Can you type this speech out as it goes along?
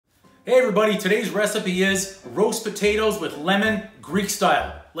Hey everybody, today's recipe is roast potatoes with lemon, Greek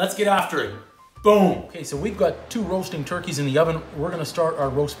style. Let's get after it. Boom. Okay, so we've got 2 roasting turkeys in the oven. We're gonna start our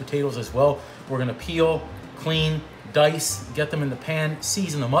roast potatoes as well. We're gonna peel, clean, dice, get them in the pan,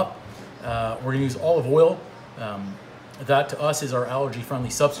 season them up. We're gonna use olive oil. That to us is our allergy-friendly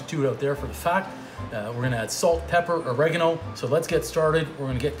substitute out there for the fat. We're gonna add salt, pepper, oregano. So let's get started. We're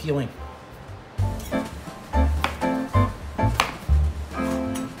gonna get peeling.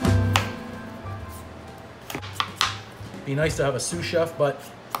 Be nice to have a sous chef, but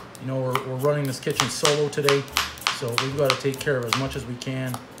you know we're running this kitchen solo today, so we've got to take care of as much as we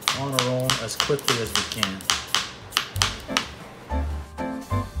can on our own as quickly as we can.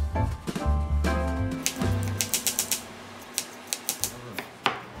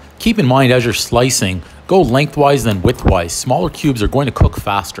 Keep in mind as you're slicing, go lengthwise then widthwise. Smaller cubes are going to cook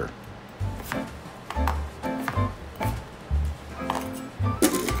faster.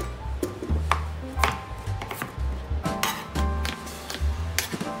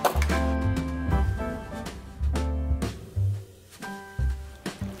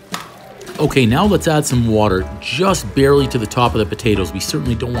 Okay, now let's add some water, just barely to the top of the potatoes. We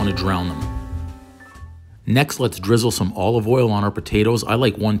certainly don't want to drown them. Next, let's drizzle some olive oil on our potatoes. I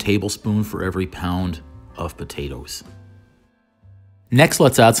like 1 tablespoon for every pound of potatoes. Next,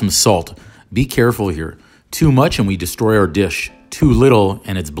 let's add some salt. Be careful here. Too much and we destroy our dish. Too little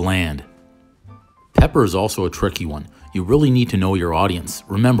and it's bland. Pepper is also a tricky one. You really need to know your audience.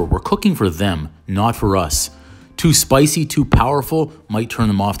 Remember, we're cooking for them, not for us. Too spicy, too powerful, might turn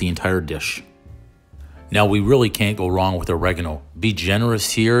them off the entire dish. Now we really can't go wrong with oregano. Be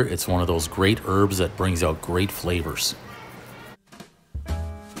generous here, it's one of those great herbs that brings out great flavors.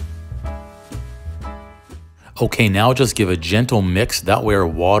 Okay, now just give a gentle mix, that way our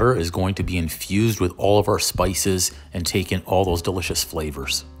water is going to be infused with all of our spices and take in all those delicious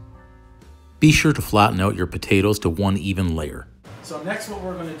flavors. Be sure to flatten out your potatoes to 1 even layer. So next what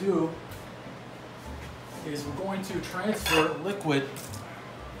we're going to do is we're going to transfer liquid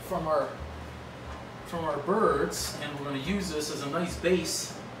from our birds, and we're going to use this as a nice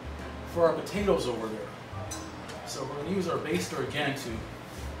base for our potatoes over there. So we're going to use our baster again to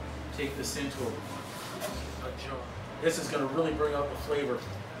take this into a jar. This is going to really bring out the flavor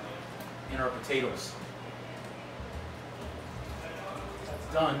in our potatoes.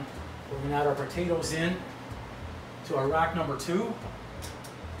 That's done. We're going to add our potatoes in to our rack number 2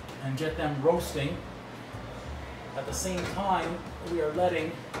 and get them roasting. At the same time, we are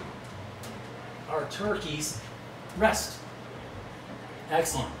letting our turkeys rest.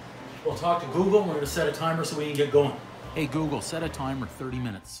 Excellent. We'll talk to Google. We're going to set a timer so we can get going. Hey Google, set a timer 30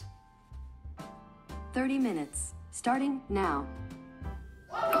 minutes. 30 minutes, starting now.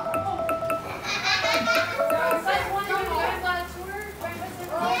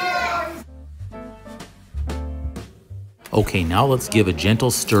 Okay, now let's give a gentle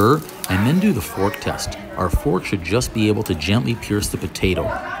stir and then do the fork test. Our fork should just be able to gently pierce the potato.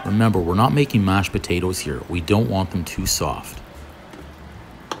 Remember, we're not making mashed potatoes here. We don't want them too soft.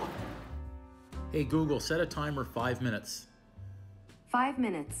 Hey Google, set a timer 5 minutes. 5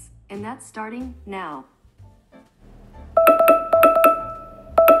 minutes, and that's starting now.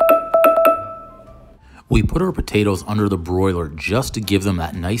 We put our potatoes under the broiler just to give them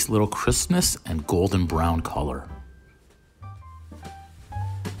that nice little crispness and golden brown color.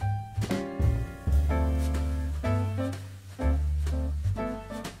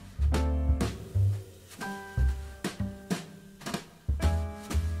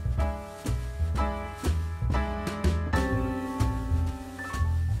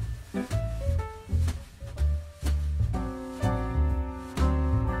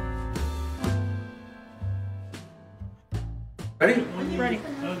 Ready? Ready.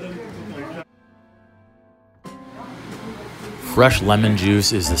 Fresh lemon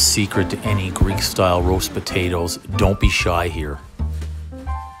juice is the secret to any Greek-style roast potatoes. Don't be shy here.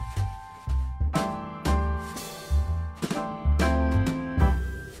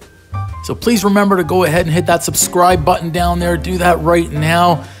 So please remember to go ahead and hit that subscribe button down there. Do that right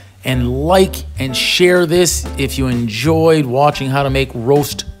now. And like and share this if you enjoyed watching how to make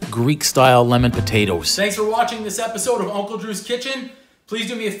roast Greek-style lemon potatoes. Thanks for watching this episode of Uncle Drew's Kitchen. Please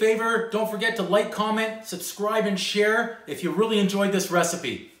do me a favor. Don't forget to like, comment, subscribe, and share if you really enjoyed this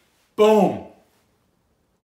recipe. Boom.